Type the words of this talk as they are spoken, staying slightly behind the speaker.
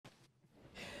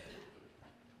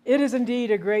It is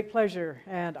indeed a great pleasure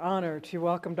and honor to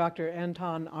welcome Dr.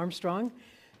 Anton Armstrong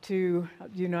to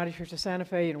the United Church of Santa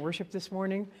Fe in worship this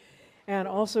morning. And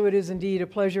also it is indeed a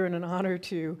pleasure and an honor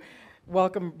to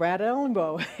welcome Brad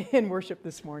Ellingboe in worship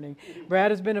this morning.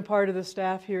 Brad has been a part of the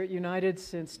staff here at United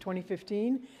since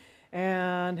 2015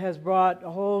 and has brought a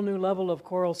whole new level of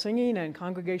choral singing and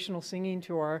congregational singing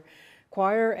to our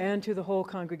choir and to the whole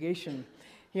congregation.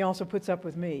 He also puts up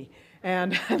with me,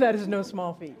 and that is no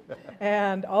small feat.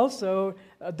 And also,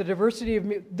 the diversity of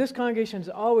this congregation has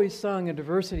always sung a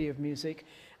diversity of music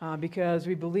because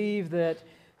we believe that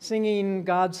singing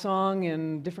God's song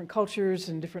in different cultures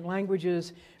and different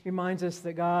languages reminds us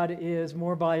that God is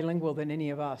more bilingual than any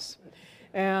of us.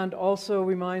 And also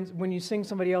reminds, when you sing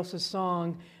somebody else's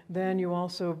song, then you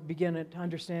also begin to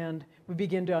understand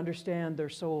their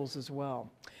souls as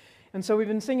well. And so we've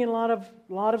been singing a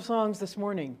lot of songs this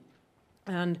morning.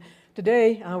 And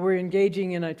today we're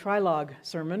engaging in a trilogue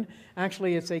sermon.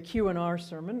 Actually, it's a Q&R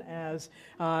sermon, as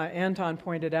Anton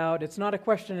pointed out. It's not a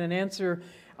question and answer.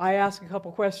 I ask a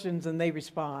couple questions and they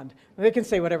respond. They can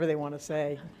say whatever they want to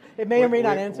say. It may or may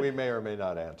not answer. We may or may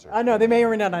not answer. I know, they may or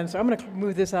may not answer. I'm going to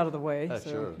move this out of the way so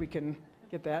sure. we can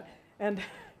get that.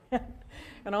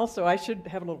 And also, I should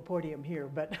have a little podium here,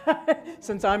 but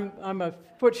since I'm a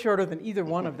foot shorter than either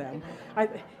one of them,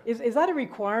 is that a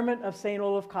requirement of St.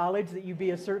 Olaf College that you be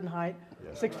a certain height,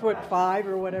 yes. 6'5"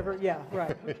 or whatever? Yeah,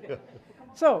 right. Okay.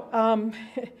 So,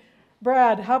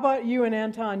 Brad, how about you and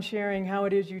Anton sharing how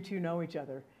it is you two know each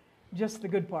other? Just the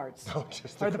good parts,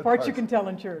 just or the parts you can tell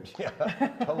in church. Yeah,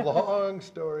 a long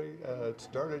story. It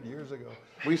started years ago.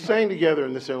 We sang together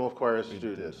in the St. Olaf Choir as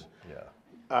students. Yeah.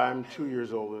 I'm 2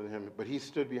 years older than him, but he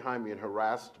stood behind me and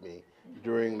harassed me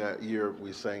during that year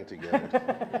we sang together.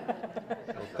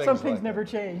 Some things never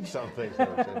change. Some things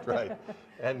never change, right.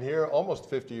 And here, almost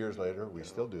 50 years later, we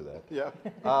still do that.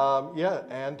 Yeah.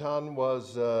 Anton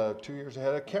was 2 years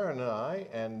ahead of Karen and I,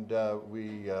 and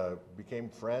we became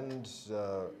friends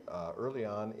early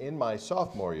on. In my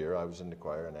sophomore year, I was in the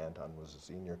choir, and Anton was a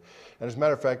senior. And as a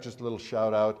matter of fact, just a little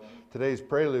shout out, today's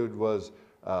prelude was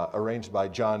arranged by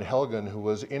John Helgen, who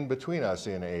was in between us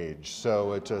in age.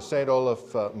 So it's a St.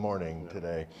 Olaf morning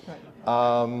today.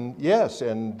 Yes,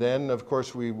 and then of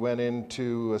course we went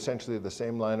into essentially the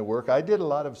same line of work. I did a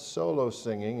lot of solo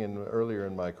singing earlier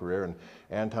in my career, and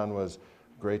Anton was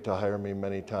great to hire me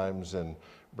many times and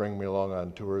bring me along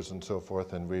on tours and so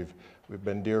forth. And we've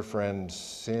been dear friends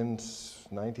since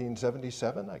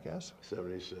 1977, I guess.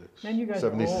 76. And you guys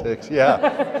 76, are old.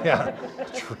 yeah,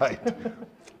 that's right.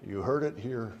 You heard it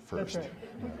here first. That's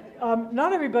right.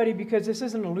 Not everybody, because this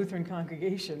isn't a Lutheran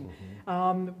congregation,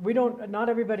 not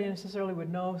everybody necessarily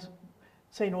would know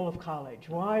St. Olaf College.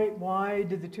 Why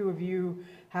did the two of you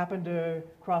happen to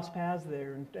cross paths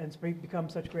there and become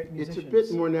such great musicians? It's a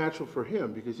bit more natural for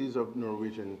him because he's of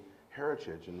Norwegian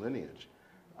heritage and lineage.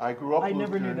 I grew up Lutheran.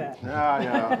 Never knew that.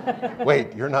 Yeah.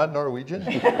 Wait, you're not Norwegian?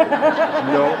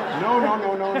 No.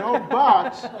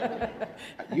 But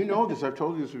you know this. I've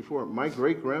told you this before. My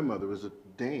great grandmother was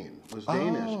Danish.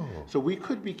 So we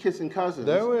could be kissing cousins.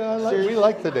 We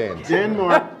like the Danes.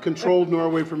 Denmark controlled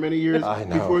Norway for many years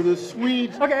before the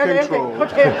Swedes controlled.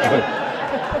 Okay.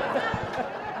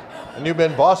 And you've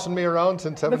been bossing me around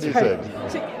since '76.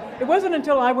 Right. See, it wasn't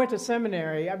until I went to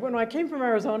seminary, when I came from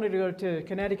Arizona to go to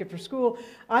Connecticut for school,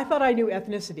 I thought I knew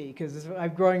ethnicity because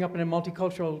I'm growing up in a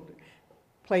multicultural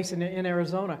place in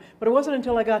Arizona. But it wasn't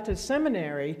until I got to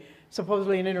seminary,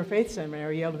 supposedly an interfaith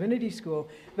seminary, Yale Divinity School,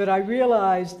 that I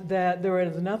realized that there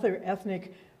was another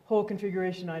ethnic whole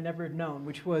configuration I never had known,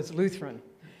 which was Lutheran.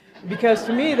 Because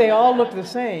to me, they all looked the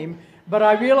same, but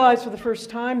I realized for the first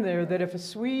time there that if a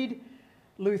Swede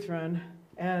Lutheran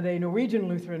and a Norwegian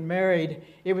Lutheran married,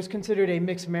 it was considered a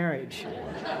mixed marriage.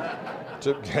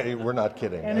 We're not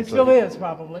kidding. And it still is,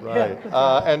 probably. Right.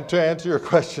 Yeah. And to answer your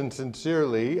question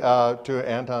sincerely, to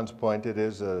Anton's point, it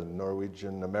is a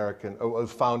Norwegian-American,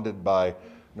 founded by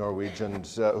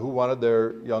Norwegians who wanted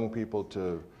their young people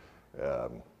to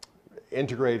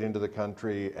integrate into the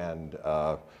country, and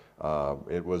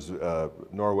it was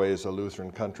Norway is a Lutheran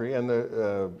country, and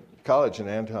the college, and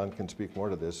Anton can speak more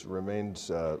to this, remains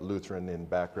Lutheran in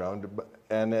background,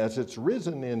 and as it's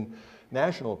risen in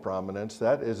national prominence,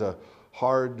 that is a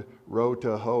hard row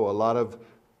to hoe. A lot of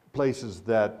places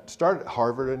that started,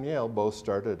 Harvard and Yale both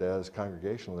started as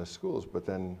Congregationalist schools, but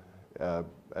then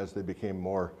as they became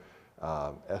more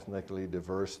ethnically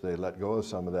diverse, they let go of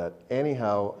some of that.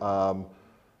 Anyhow,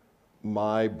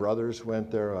 my brothers went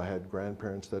there, I had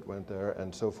grandparents that went there,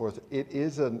 and so forth. It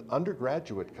is an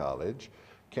undergraduate college.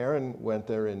 Karen went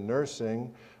there in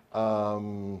nursing.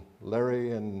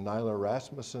 Larry and Nyla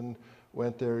Rasmussen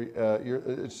went there.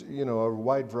 It's a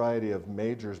wide variety of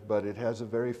majors, but it has a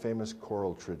very famous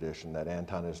choral tradition that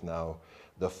Anton is now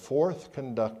the 4th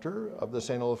conductor of the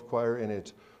St. Olaf Choir in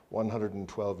its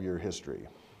 112-year history.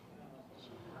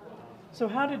 So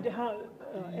Anton,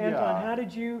 how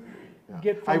did you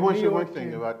get from I want New to say York one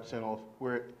thing to... about St. Olaf,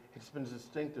 where it's been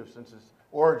distinctive since its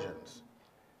origins.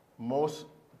 Most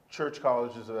church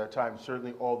colleges at that time,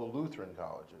 certainly all the Lutheran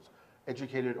colleges,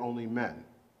 educated only men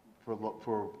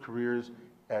for careers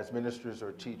as ministers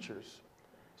or teachers.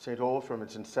 St. Olaf, from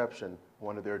its inception,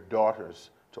 wanted their daughters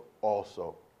to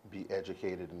also be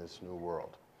educated in this new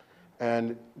world.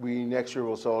 And we next year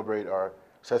will celebrate our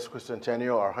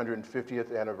sesquicentennial, our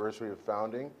 150th anniversary of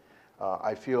founding.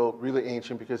 I feel really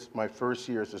ancient because my first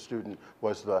year as a student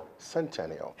was the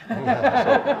centennial.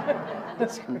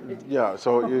 That's great. Yeah,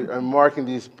 so I'm marking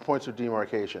these points of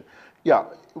demarcation. Yeah,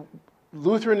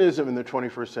 Lutheranism in the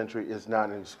 21st century is not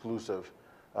an exclusive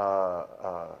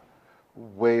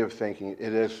way of thinking.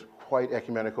 It is quite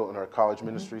ecumenical in our college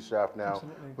ministry staff now.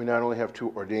 Absolutely. We not only have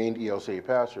 2 ordained ELCA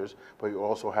pastors, but we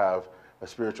also have a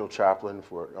spiritual chaplain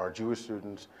for our Jewish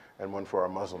students and one for our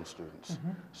Muslim students.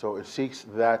 So it seeks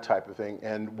that type of thing.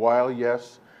 And while,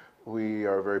 yes, we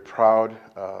are a very proud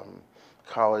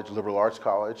college, liberal arts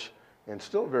college, in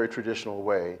still a very traditional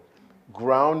way,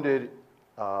 grounded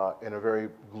in a very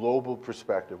global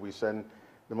perspective. We send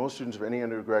the most students of any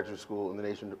undergraduate school in the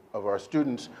nation of our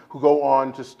students who go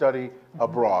on to study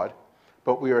abroad,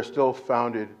 but we are still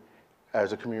founded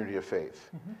as a community of faith.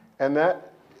 And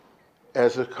that,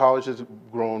 as the college has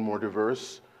grown more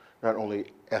diverse, not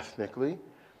only ethnically,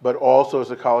 but also as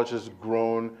the college has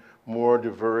grown more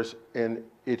diverse in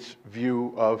its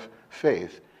view of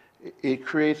faith, it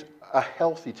creates a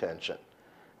healthy tension.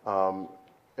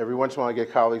 Every once in a while I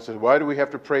get colleagues who say, why do we have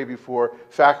to pray before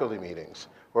faculty meetings,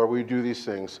 or we do these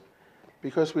things?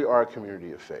 Because we are a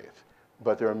community of faith,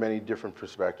 but there are many different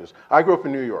perspectives. I grew up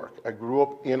in New York. I grew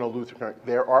up in a Lutheran country.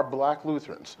 There are black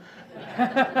Lutherans.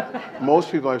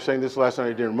 Most people, I was saying this last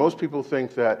night at dinner, most people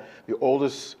think that the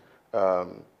oldest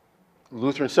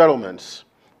Lutheran settlements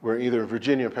were either in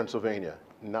Virginia or Pennsylvania.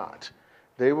 Not.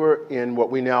 They were in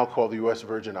what we now call the U.S.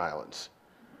 Virgin Islands,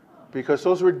 because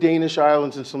those were Danish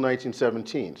islands until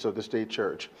 1917, so the state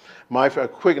church.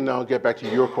 Quick, and now I'll get back to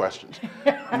your questions.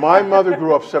 My mother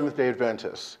grew up Seventh-day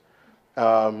Adventist.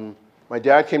 My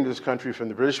dad came to this country from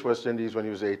the British West Indies when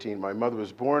he was 18. My mother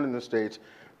was born in the States.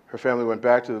 Her family went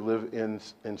back to live in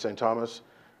St. Thomas,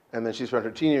 and then she spent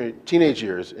her teenage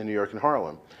years in New York and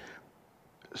Harlem.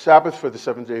 Sabbath for the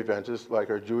Seventh-day Adventists, like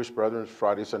our Jewish brethren, is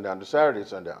Friday sundown to Saturday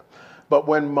sundown. But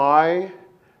when my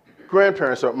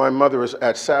grandparents, my mother was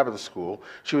at Sabbath school,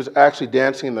 she was actually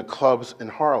dancing in the clubs in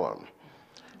Harlem.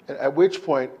 At which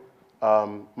point,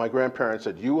 my grandparents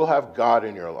said, you will have God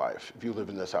in your life if you live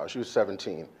in this house. She was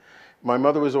 17. My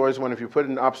mother was always one, if you put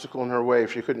an obstacle in her way,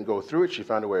 if she couldn't go through it, she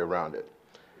found a way around it.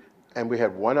 And we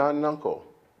had one aunt and uncle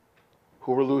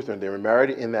who were Lutheran. They were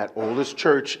married in that oldest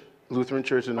church, Lutheran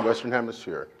church in the Western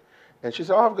Hemisphere. And she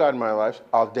said, I'll have God in my life.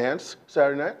 I'll dance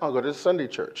Saturday night. I'll go to the Sunday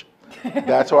church.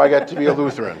 That's how I got to be a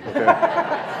Lutheran. Okay?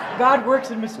 God works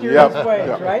in mysterious ways,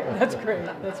 Yep. right? That's great.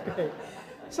 That's great.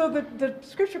 So the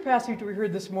scripture passage we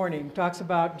heard this morning talks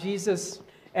about Jesus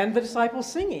and the disciples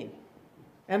singing.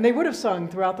 And they would have sung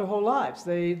throughout their whole lives.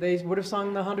 They would have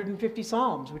sung the 150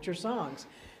 Psalms, which are songs.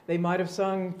 They might have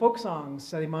sung folk songs.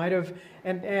 They might have,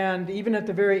 and even at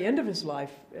the very end of his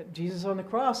life, Jesus on the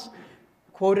cross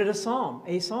quoted a psalm,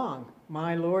 a song.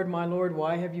 My Lord,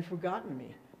 why have you forgotten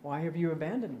me? Why have you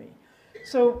abandoned me?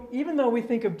 So even though we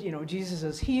think of Jesus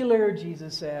as healer,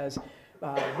 Jesus as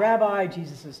rabbi,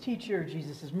 Jesus as teacher,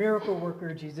 Jesus as miracle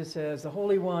worker, Jesus as the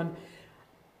Holy One,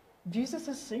 Jesus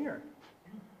is singer.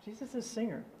 Jesus is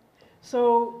singer.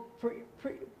 So for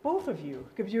both of you,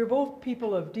 because you're both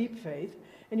people of deep faith,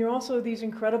 and you're also these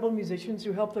incredible musicians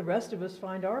who help the rest of us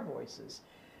find our voices.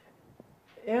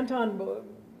 Anton,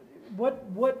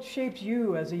 what shaped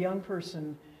you as a young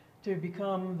person to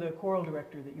become the choral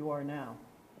director that you are now?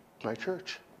 My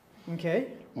church. Okay.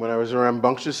 When I was a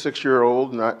rambunctious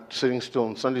 6-year-old, not sitting still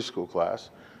in Sunday school class,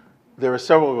 there were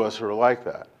several of us who were like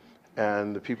that.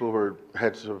 And the people who were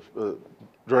heads of,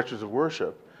 directors of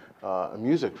worship,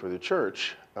 music for the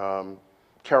church,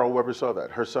 Carol Weber saw that.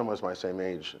 Her son was my same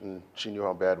age, and she knew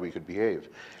how bad we could behave.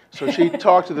 So she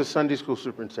talked to the Sunday school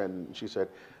superintendent, and she said,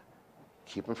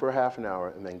 keep them for a half an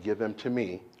hour, and then give them to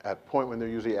me at a point when they're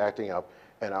usually acting up,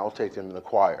 and I'll take them in the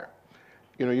choir.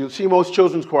 You'll see most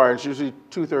children's choirs, it's usually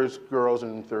 2/3 girls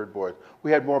and 1/3 boys.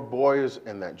 We had more boys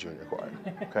in that junior choir,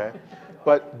 okay?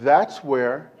 But that's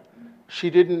where she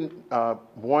didn't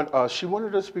want us, she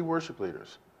wanted us to be worship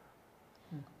leaders.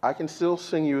 I can still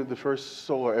sing you the first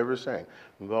solo I ever sang.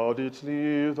 Thou didst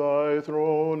leave thy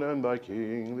throne and thy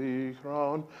kingly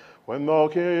crown when thou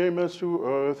camest to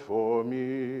earth for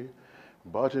me.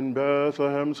 But in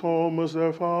Bethlehem's home was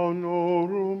there found no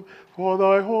room for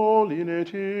thy holy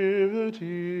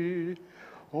nativity.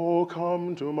 Oh,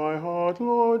 come to my heart,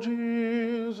 Lord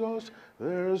Jesus,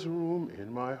 there's room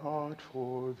in my heart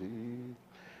for thee.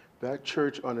 That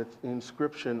church, on its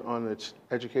inscription on its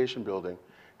education building,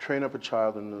 train up a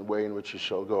child in the way in which he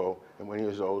shall go, and when he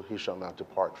is old, he shall not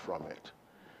depart from it.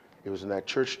 It was in that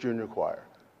church junior choir.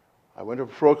 I went to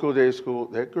parochial day school.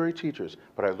 They had great teachers,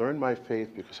 but I learned my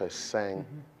faith because I sang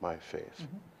my faith.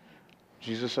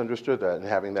 Jesus understood that in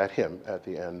having that hymn at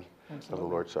the end of the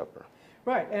Lord's Supper.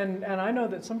 Right, and I know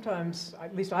that sometimes,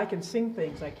 at least I can sing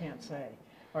things I can't say,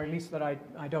 or at least that I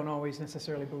don't always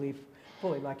necessarily believe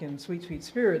fully. Like in Sweet, Sweet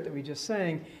Spirit that we just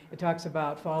sang, it talks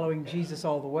about following Jesus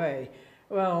all the way.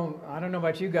 Well, I don't know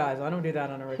about you guys, I don't do that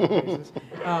on a regular basis,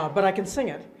 but I can sing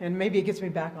it, and maybe it gets me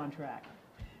back on track.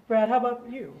 Brad, how about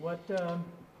you? What the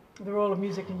role of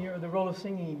music in the role of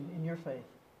singing in your faith?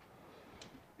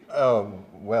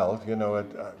 Well, you know,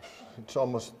 it's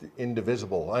almost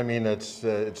indivisible. I mean, it's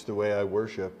the way I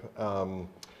worship.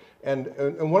 And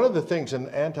one of the things, and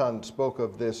Anton spoke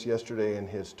of this yesterday in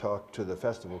his talk to the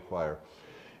festival choir,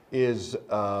 is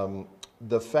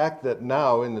the fact that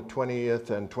now in the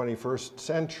 20th and 21st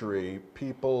century,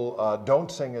 people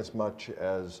don't sing as much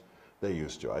as they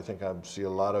used to. I think I see a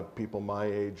lot of people my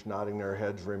age nodding their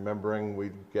heads, remembering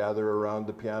we'd gather around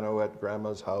the piano at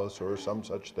grandma's house or some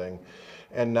such thing.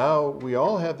 And now we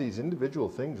all have these individual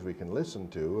things we can listen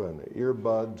to, and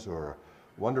earbuds or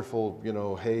wonderful, you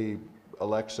know, hey,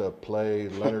 Alexa, play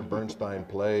Leonard Bernstein,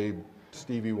 play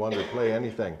Stevie Wonder, play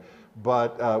anything.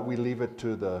 But we leave it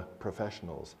to the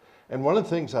professionals. And one of the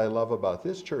things I love about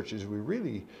this church is we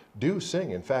really do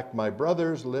sing. In fact, my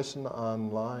brothers listen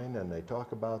online and they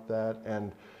talk about that.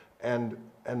 And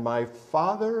my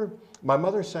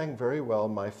mother sang very well.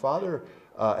 My father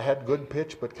had good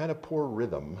pitch, but kind of poor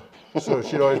rhythm. So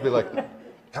she'd always be like,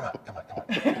 come on, come on,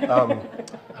 come on.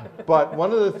 But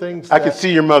one of the things I could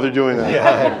see your mother doing that.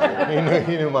 Yeah,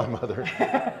 he knew my mother.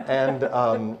 And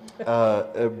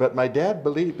but my dad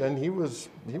believed, and he was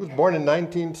born in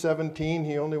 1917.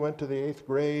 He only went to the 8th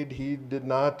grade. He did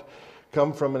not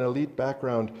come from an elite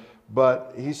background.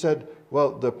 But he said,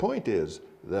 well, the point is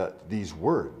that these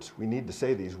words, we need to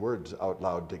say these words out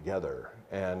loud together.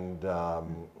 And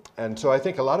so I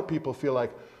think a lot of people feel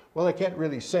like, well, I can't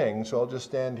really sing, so I'll just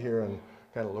stand here and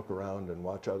kind of look around and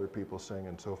watch other people sing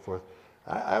and so forth.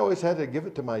 I always had to give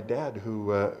it to my dad, who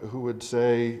would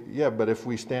say, yeah, but if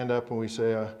we stand up and we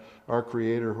say, our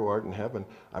Creator who art in heaven,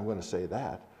 I'm going to say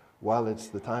that. While it's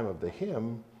the time of the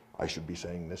hymn, I should be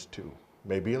saying this too.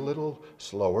 Maybe a little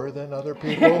slower than other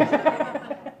people,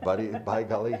 but by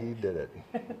golly, he did it.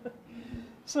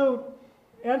 So,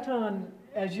 Anton,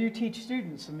 as you teach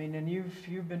students, I mean, and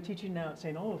you've been teaching now at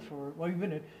St. Olaf for, well, you've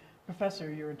been a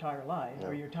professor your entire life,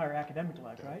 or your entire academic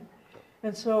life, right?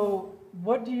 And so,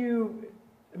 what do you,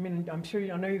 I mean,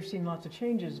 I know you've seen lots of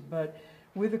changes, but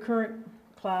with the current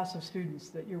class of students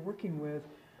that you're working with,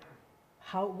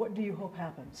 what do you hope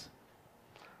happens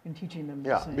in teaching them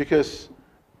to sing? Because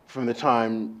from the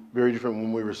time, very different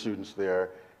when we were students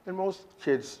there, and most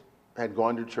kids had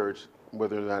gone to church,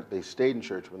 whether or not they stayed in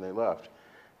church when they left.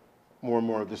 More and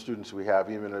more of the students we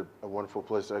have, even a wonderful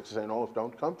place like St. Olaf,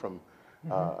 don't come from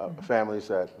families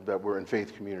that were in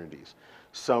faith communities.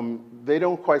 Some, they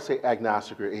don't quite say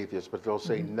agnostic or atheist, but they'll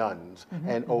say nuns,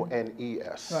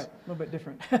 N-O-N-E-S. Right, a little bit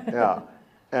different. Yeah,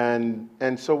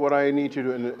 and so what I need to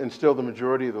do, and still the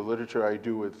majority of the literature I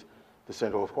do with the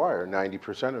St. Olaf Choir,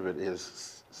 90% of it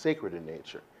is sacred in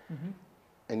nature.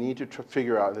 I need to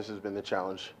figure out, this has been the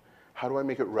challenge, how do I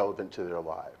make it relevant to their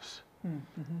lives?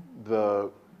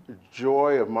 The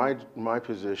joy of my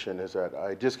position is that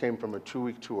I just came from a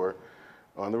 2-week tour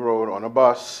on the road on a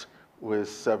bus with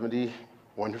 70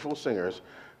 wonderful singers,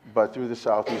 but through the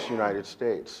Southeast United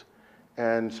States.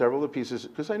 And several of the pieces,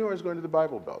 because I knew I was going to the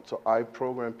Bible Belt, so I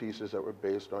programmed pieces that were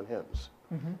based on hymns.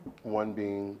 One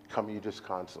being Come Ye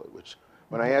Disconsolate, which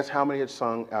when I asked how many had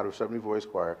sung out of 70 voice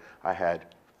choir, I had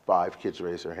 5 kids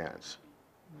raise their hands.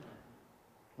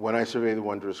 When I Survey the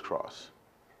Wondrous Cross,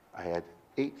 I had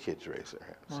 8 kids raise their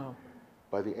hands. Wow.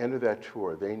 By the end of that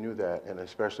tour, they knew that, and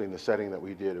especially in the setting that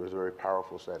we did, it was a very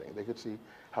powerful setting. They could see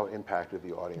how it impacted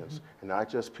the audience, and not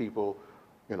just people,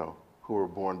 you know, who were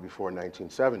born before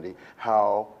 1970,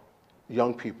 how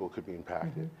young people could be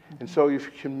impacted. And so if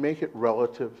you can make it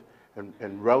relative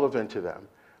and relevant to them,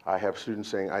 I have students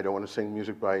saying, I don't want to sing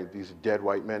music by these dead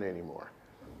white men anymore.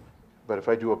 But if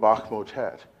I do a Bach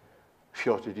motet,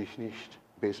 Fürchte dich nicht,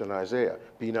 based on Isaiah.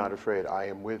 Be not afraid, I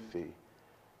am with thee.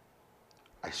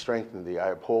 I strengthen thee, I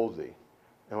uphold thee.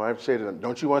 And when I say to them,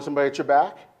 don't you want somebody at your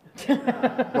back?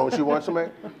 Don't you want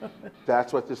somebody?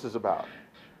 That's what this is about.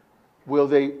 Will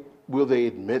they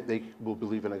admit they will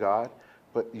believe in a God?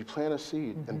 But you plant a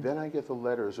seed, and then I get the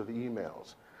letters or the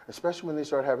emails, especially when they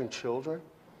start having children,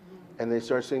 and they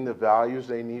start seeing the values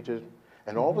they need to,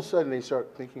 and all of a sudden they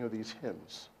start thinking of these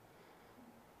hymns.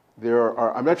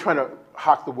 I'm not trying to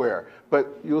hawk the ware,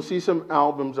 but you'll see some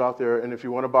albums out there, and if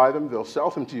you want to buy them, they'll sell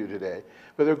them to you today.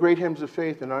 But they're great hymns of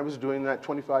faith, and I was doing that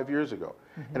 25 years ago.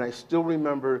 And I still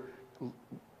remember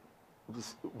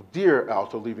this dear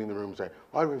alto leaving the room saying,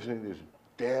 why do we sing these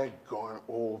daggone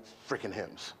old freaking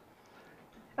hymns?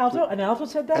 Alto? An alto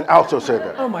said that? An alto said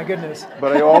that. Oh my goodness.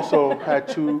 But I also had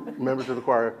 2 members of the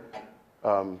choir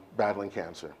battling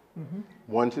cancer.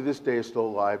 One to this day is still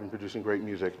alive and producing great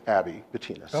music, Abby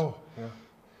Bettinas. Oh, yeah.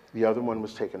 The other one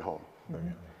was taken home.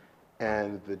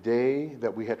 And the day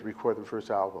that we had to record the first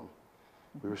album,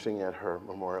 we were singing at her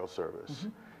memorial service.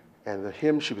 And the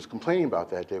hymn she was complaining about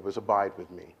that day was Abide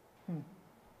With Me.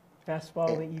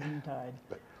 Fastfall the eventide.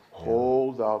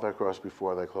 Hold thou thy cross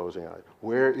before thy closing eye.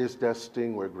 Where is death's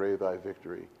sting, where grave thy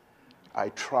victory? I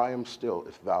triumph still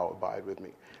if thou abide with me.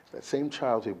 That same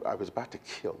child who I was about to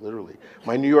kill, literally.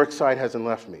 My New York side hasn't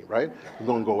left me, right? I'm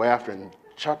going to go after and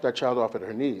chop that child off at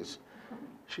her knees.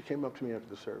 She came up to me after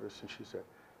the service and she said,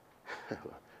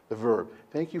 the verb,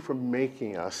 thank you for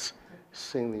making us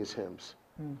sing these hymns.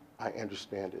 I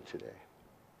understand it today.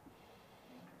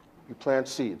 You plant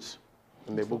seeds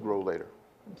and they will grow later.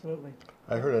 Absolutely.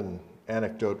 I heard an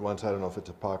anecdote once, I don't know if it's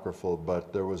apocryphal,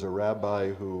 but there was a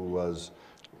rabbi who was...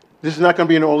 This is not going to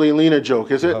be an Ole and Lena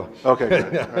joke, is it? No. Okay,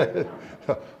 good. All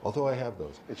right. Although I have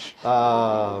those.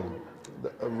 A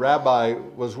rabbi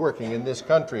was working in this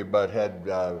country, but had,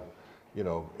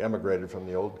 emigrated from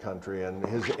the old country, and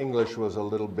his English was a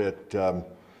little bit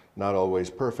not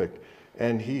always perfect.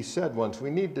 And he said once,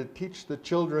 we need to teach the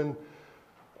children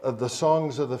the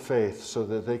songs of the faith so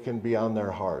that they can be on their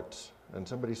hearts. And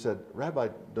somebody said, Rabbi,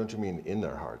 don't you mean in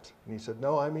their hearts? And he said,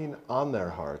 no, I mean on their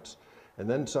hearts. And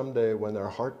then someday when their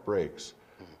heart breaks,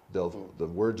 the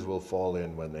words will fall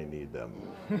in when they need them.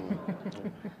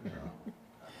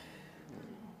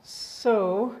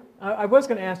 So, I was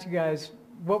going to ask you guys,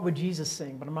 what would Jesus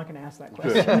sing? But I'm not going to ask that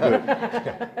question.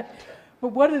 Good. But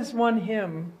what is one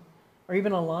hymn, or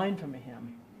even a line from a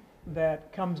hymn,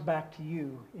 that comes back to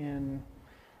you in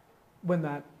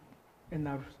the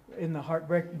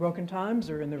heartbroken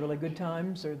times, or in the really good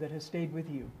times, or that has stayed with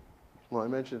you? Well, I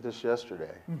mentioned this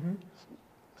yesterday.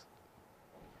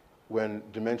 When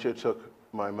dementia took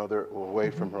my mother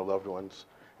away from her loved ones,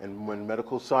 and when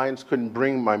medical science couldn't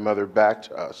bring my mother back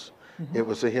to us, it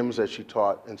was the hymns that she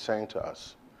taught and sang to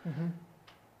us.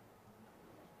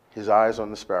 His eyes on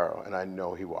the sparrow, and I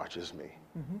know he watches me.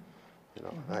 And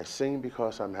I sing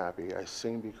because I'm happy. I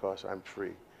sing because I'm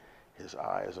free. His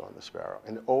eyes on the sparrow.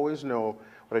 And always know,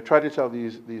 what I try to tell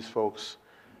these folks,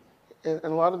 and a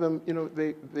lot of them,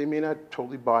 they may not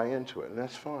totally buy into it, and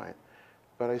that's fine.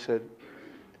 But I said,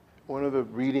 one of the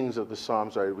readings of the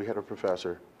Psalms, we had a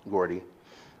professor, Gordy,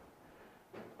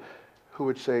 who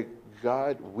would say,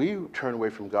 God, we turn away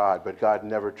from God, but God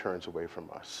never turns away from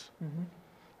us.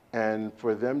 And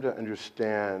for them to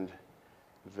understand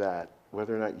that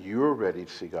whether or not you're ready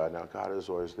to see God now, God is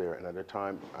always there. And at a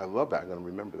time, I love that. I'm going to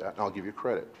remember that. And I'll give you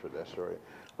credit for that story.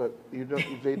 But you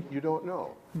don't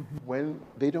know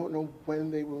they don't know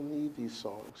when they will need these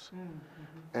songs.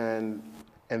 And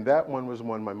that one was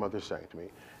one my mother sang to me,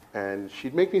 and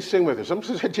she'd make me sing with her.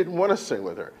 Sometimes I didn't want to sing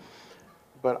with her,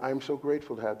 but I'm so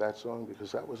grateful to have that song,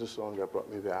 because that was a song that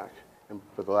brought me back. And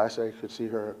for the last I could see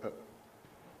her,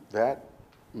 that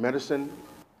medicine,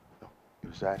 it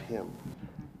was that hymn,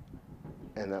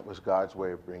 and that was God's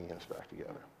way of bringing us back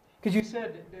together. Because you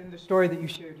said in the story that you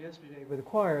shared yesterday with the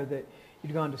choir that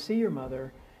you'd gone to see your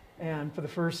mother, and for the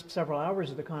first several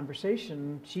hours of the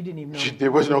conversation, she didn't even know.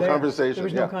 There was no conversation. There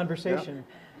was no conversation.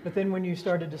 But then when you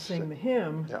started to sing the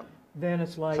hymn, then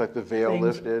it's like the veil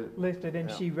lifted.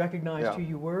 And she recognized who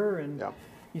you were, and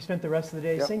you spent the rest of the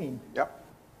day singing.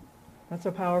 That's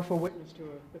a powerful witness to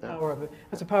the power of it.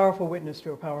 That's a powerful witness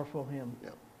to a powerful hymn.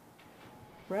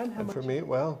 Brad, how much? For me,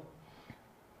 well,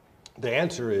 the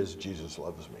answer is Jesus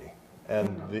loves me.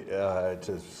 And it's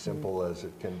as simple as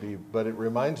it can be. But it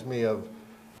reminds me of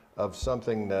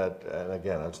something that, and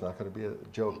again, it's not going to be a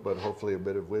joke, but hopefully a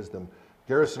bit of wisdom.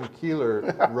 Garrison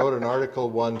Keillor wrote an article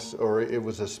once, or it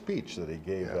was a speech that he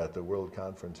gave at the World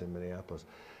Conference in Minneapolis.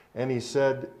 And he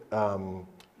said,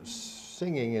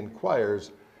 singing in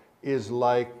choirs is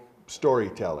like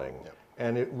storytelling.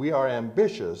 And we are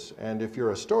ambitious, and if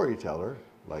you're a storyteller,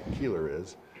 like Keeler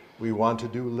is, we want to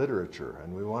do literature,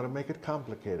 and we want to make it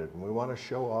complicated, and we want to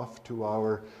show off to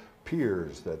our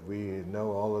peers that we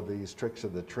know all of these tricks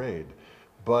of the trade.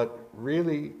 But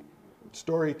really,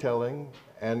 storytelling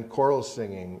and choral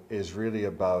singing is really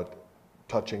about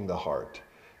touching the heart.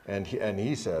 And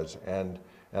he says, and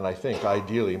I think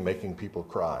ideally making people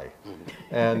cry.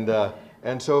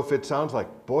 And so if it sounds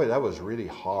like, boy, that was really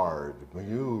hard,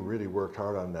 you really worked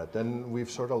hard on that, then we've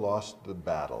sort of lost the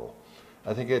battle.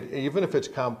 I think even if it's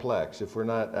complex, if we're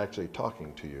not actually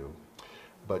talking to you,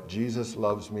 but Jesus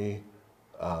loves me,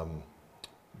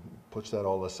 puts that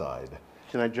all aside.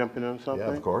 Can I jump in on something?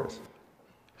 Yeah, of course.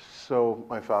 So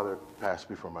my father passed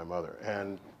before my mother,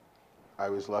 and I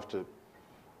was left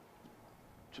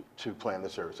to plan the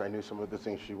service. I knew some of the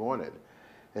things she wanted.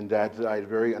 And Dad died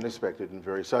very unexpected and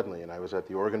very suddenly, and I was at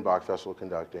the Oregon Bach Festival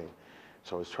conducting.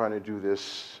 So I was trying to do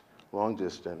this long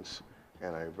distance,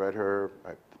 and I read her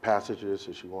the passages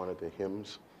that she wanted, the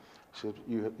hymns. She said,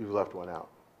 you left one out.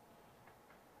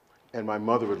 And my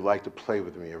mother would like to play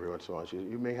with me every once in a while. She said,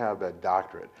 you may have that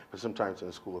doctorate, but sometimes in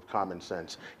the school of common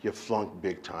sense, you flunk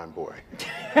big time, boy.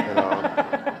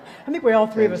 I think we all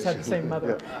three of us had the same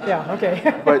mother. Yeah,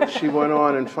 okay. But she went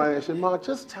on, and finally I said, Mom,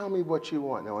 just tell me what you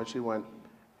want. Now, when she went,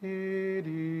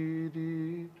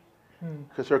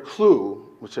 because her clue,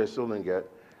 which I still didn't get,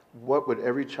 what would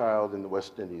every child in the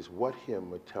West Indies, what hymn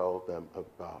would tell them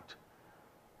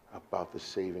about the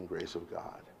saving grace of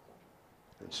God?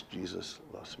 It's Jesus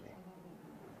loves me.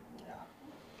 Yeah.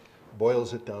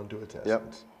 Boils it down to its essence.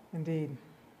 Yep. Indeed.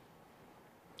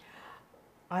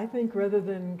 I think rather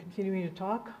than continuing to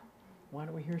talk, why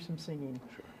don't we hear some singing?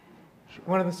 Sure.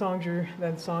 One of the songs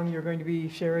that song you're going to be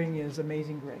sharing is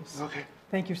Amazing Grace. Okay.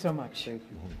 Thank you so much. Thank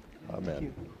you. Amen. Thank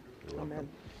you. Amen.